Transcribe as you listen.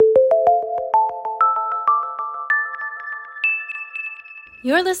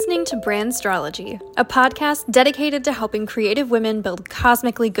You're listening to Brandstrology, a podcast dedicated to helping creative women build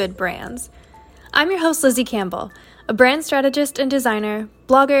cosmically good brands. I'm your host, Lizzie Campbell, a brand strategist and designer,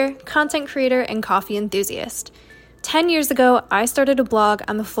 blogger, content creator, and coffee enthusiast. 10 years ago, I started a blog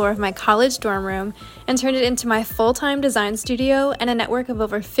on the floor of my college dorm room and turned it into my full-time design studio and a network of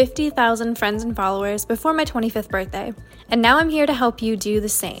over 50,000 friends and followers before my 25th birthday. And now I'm here to help you do the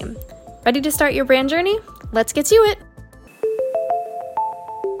same. Ready to start your brand journey? Let's get to it!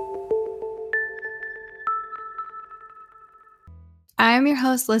 I'm your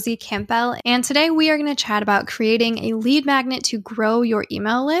host, Lizzie Campbell, and today we are going to chat about creating a lead magnet to grow your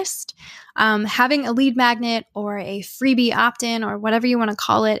email list. Having a lead magnet or a freebie opt-in or whatever you want to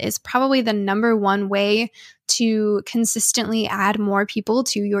call it is probably the number one way to consistently add more people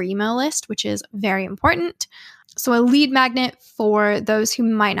to your email list, which is very important. So a lead magnet, for those who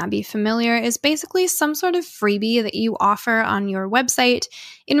might not be familiar, is basically some sort of freebie that you offer on your website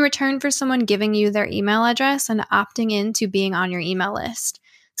in return for someone giving you their email address and opting into being on your email list.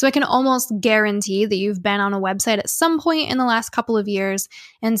 So I can almost guarantee that you've been on a website at some point in the last couple of years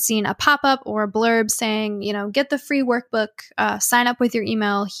and seen a pop-up or a blurb saying, get the free workbook, sign up with your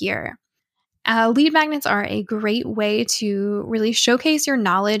email here. Lead magnets are a great way to really showcase your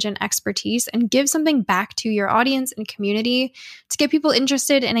knowledge and expertise and give something back to your audience and community to get people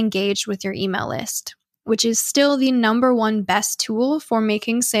interested and engaged with your email list, which is still the number one best tool for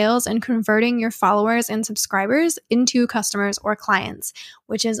making sales and converting your followers and subscribers into customers or clients,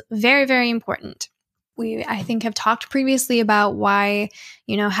 which is very, very important. I think, have talked previously about why,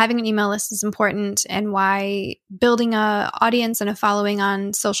 having an email list is important and why building an audience and a following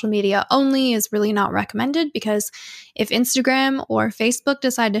on social media only is really not recommended, because if Instagram or Facebook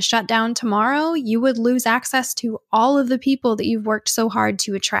decide to shut down tomorrow, you would lose access to all of the people that you've worked so hard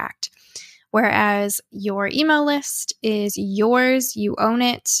to attract. Whereas your email list is yours, you own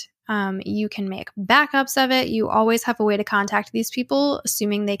it. You can make backups of it. You always have a way to contact these people,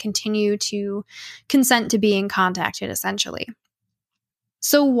 assuming they continue to consent to being contacted, essentially.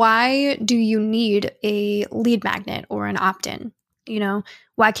 So why do you need a lead magnet or an opt-in?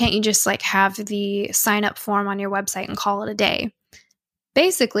 Why can't you just have the sign-up form on your website and call it a day?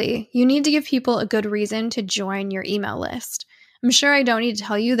 Basically, you need to give people a good reason to join your email list. I'm sure I don't need to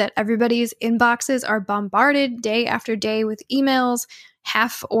tell you that everybody's inboxes are bombarded day after day with emails,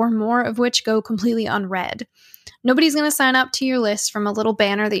 half or more of which go completely unread. Nobody's going to sign up to your list from a little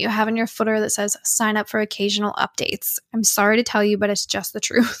banner that you have in your footer that says sign up for occasional updates. I'm sorry to tell you, but it's just the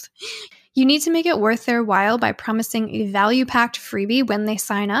truth. You need to make it worth their while by promising a value-packed freebie when they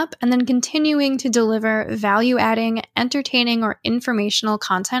sign up, and then continuing to deliver value-adding, entertaining, or informational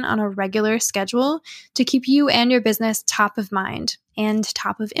content on a regular schedule to keep you and your business top of mind and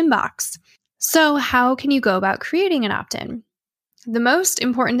top of inbox. So how can you go about creating an opt-in? The most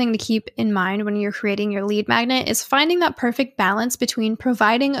important thing to keep in mind when you're creating your lead magnet is finding that perfect balance between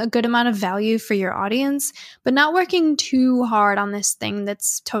providing a good amount of value for your audience, but not working too hard on this thing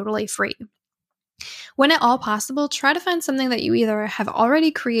that's totally free. When at all possible, try to find something that you either have already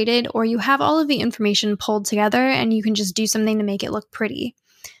created or you have all of the information pulled together and you can just do something to make it look pretty.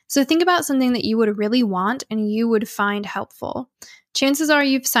 So think about something that you would really want and you would find helpful. Chances are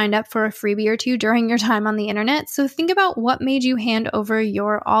you've signed up for a freebie or two during your time on the internet, so think about what made you hand over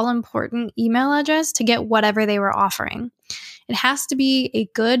your all-important email address to get whatever they were offering. It has to be a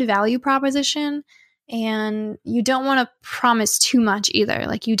good value proposition, and you don't want to promise too much either.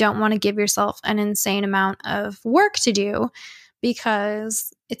 You don't want to give yourself an insane amount of work to do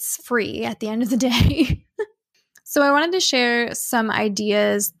because it's free at the end of the day. So I wanted to share some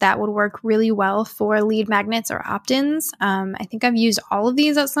ideas that would work really well for lead magnets or opt-ins. I think I've used all of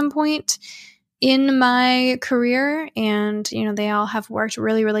these at some point in my career, and they all have worked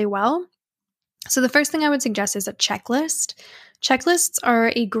really, really well. So the first thing I would suggest is a checklist. Checklists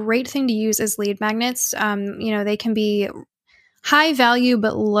are a great thing to use as lead magnets. They can be high value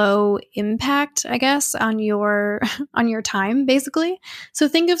but low impact, I guess, on your time, basically. So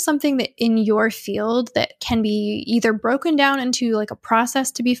think of something that in your field that can be either broken down into a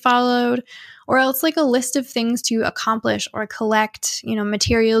process to be followed, or else a list of things to accomplish or collect,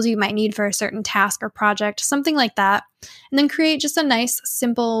 materials you might need for a certain task or project, something like that. And then create just a nice,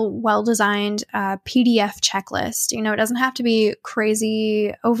 simple, well-designed PDF checklist. It doesn't have to be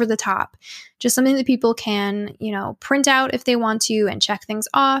crazy over the top. Just something that people can, print out if they want to and check things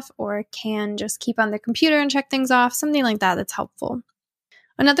off, or can just keep on their computer and check things off, something like that that's helpful.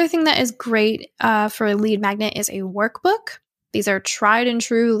 Another thing that is great for a lead magnet is a workbook. These are tried and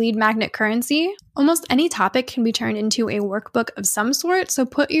true lead magnet currency. Almost any topic can be turned into a workbook of some sort, so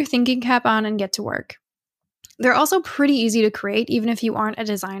put your thinking cap on and get to work. They're also pretty easy to create, even if you aren't a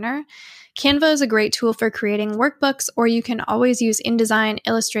designer. Canva is a great tool for creating workbooks, or you can always use InDesign,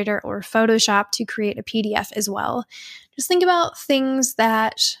 Illustrator, or Photoshop to create a PDF as well. Just think about things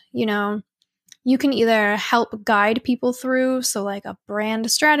that, you can either help guide people through, so like a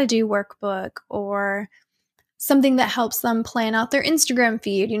brand strategy workbook or something that helps them plan out their Instagram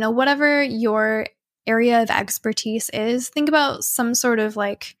feed, whatever your area of expertise is, think about some sort of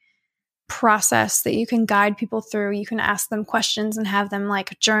like process that you can guide people through. You can ask them questions and have them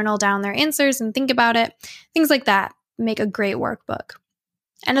like journal down their answers and think about it. Things like that make a great workbook.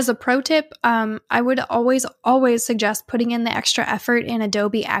 And as a pro tip, I would always suggest putting in the extra effort in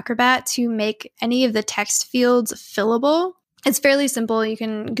Adobe Acrobat to make any of the text fields fillable. It's fairly simple. You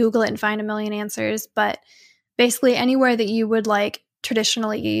can Google it and find a million answers, but basically anywhere that you would like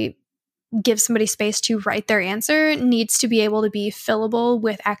traditionally give somebody space to write their answer needs to be able to be fillable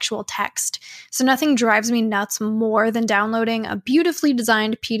with actual text. So nothing drives me nuts more than downloading a beautifully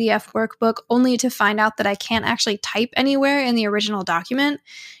designed PDF workbook only to find out that I can't actually type anywhere in the original document.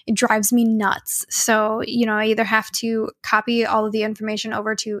 It drives me nuts. So, I either have to copy all of the information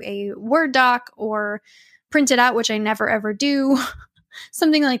over to a Word doc or print it out, which I never ever do,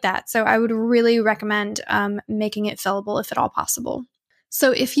 something like that. So I would really recommend making it fillable if at all possible.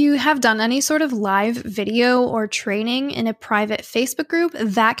 So if you have done any sort of live video or training in a private Facebook group,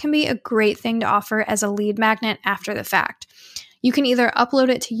 that can be a great thing to offer as a lead magnet after the fact. You can either upload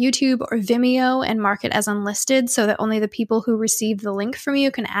it to YouTube or Vimeo and mark it as unlisted so that only the people who receive the link from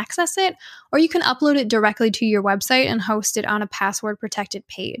you can access it, or you can upload it directly to your website and host it on a password-protected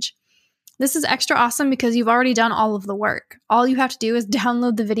page. This is extra awesome because you've already done all of the work. All you have to do is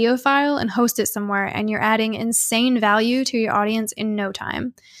download the video file and host it somewhere, and you're adding insane value to your audience in no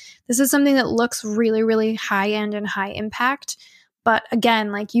time. This is something that looks really, really high-end and high impact, but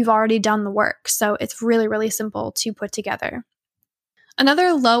again, like you've already done the work, so it's really, really simple to put together.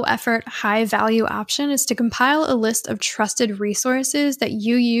 Another low-effort, high-value option is to compile a list of trusted resources that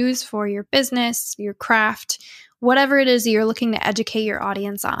you use for your business, your craft, whatever it is that you're looking to educate your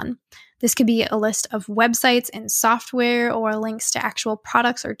audience on. This could be a list of websites and software or links to actual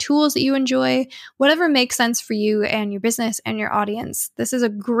products or tools that you enjoy, whatever makes sense for you and your business and your audience. This is a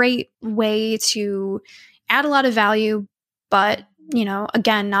great way to add a lot of value, but,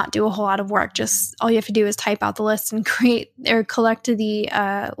 again, not do a whole lot of work. Just all you have to do is type out the list and create or collect the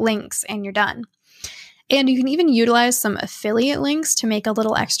links and you're done. And you can even utilize some affiliate links to make a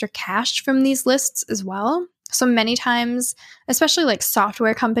little extra cash from these lists as well. So many times, especially like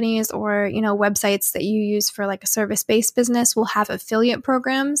software companies or, websites that you use for like a service-based business will have affiliate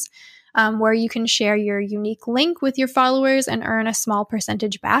programs where you can share your unique link with your followers and earn a small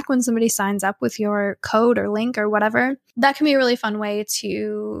percentage back when somebody signs up with your code or link or whatever. That can be a really fun way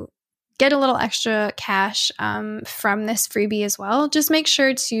to get a little extra cash from this freebie as well. Just make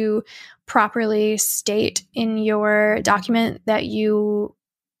sure to properly state in your document that you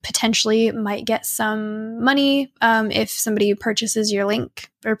potentially might get some money if somebody purchases your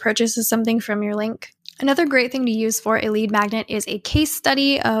link or purchases something from your link. Another great thing to use for a lead magnet is a case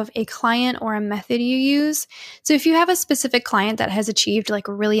study of a client or a method you use. So if you have a specific client that has achieved like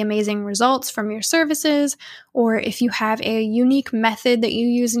really amazing results from your services, or if you have a unique method that you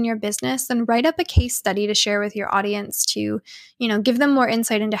use in your business, then write up a case study to share with your audience to, give them more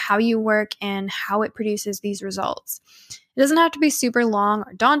insight into how you work and how it produces these results. It doesn't have to be super long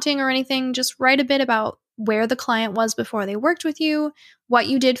or daunting or anything. Just write a bit about where the client was before they worked with you, what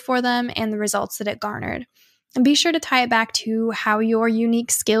you did for them, and the results that it garnered. And be sure to tie it back to how your unique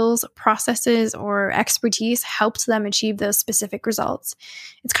skills, processes, or expertise helped them achieve those specific results.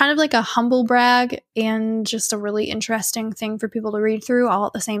 It's kind of like a humble brag and just a really interesting thing for people to read through all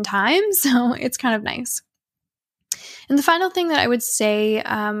at the same time. So it's kind of nice. And the final thing that I would say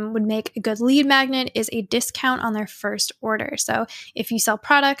would make a good lead magnet is a discount on their first order. So if you sell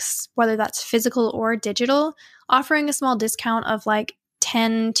products, whether that's physical or digital, offering a small discount of like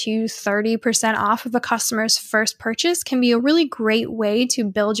 10 to 30% off of a customer's first purchase can be a really great way to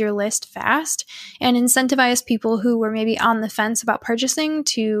build your list fast and incentivize people who were maybe on the fence about purchasing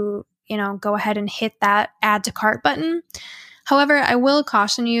to, go ahead and hit that add to cart button. However, I will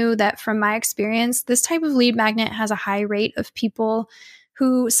caution you that from my experience, this type of lead magnet has a high rate of people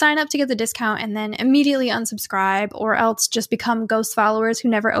who sign up to get the discount and then immediately unsubscribe or else just become ghost followers who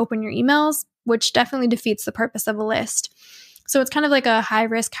never open your emails, which definitely defeats the purpose of a list. So it's kind of like a high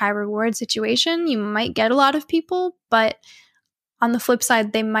risk, high reward situation. You might get a lot of people, but on the flip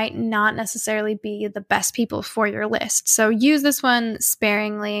side, they might not necessarily be the best people for your list. So use this one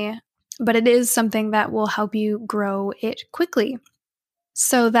sparingly, but it is something that will help you grow it quickly.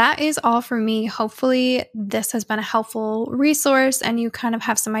 So that is all for me. Hopefully this has been a helpful resource and you kind of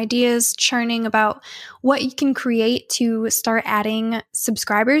have some ideas churning about what you can create to start adding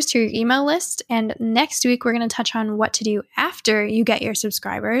subscribers to your email list. And next week, we're going to touch on what to do after you get your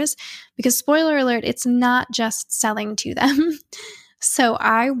subscribers, because spoiler alert, it's not just selling to them. So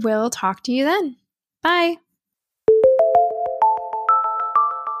I will talk to you then. Bye.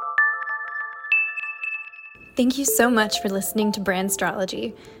 Thank you so much for listening to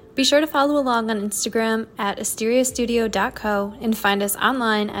Brandstrology. Be sure to follow along on Instagram at asteriastudio.co and find us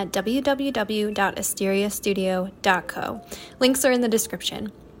online at www.asteriastudio.co. Links are in the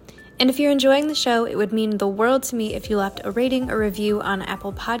description. And if you're enjoying the show, it would mean the world to me if you left a rating or review on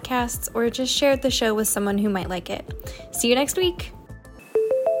Apple Podcasts or just shared the show with someone who might like it. See you next week!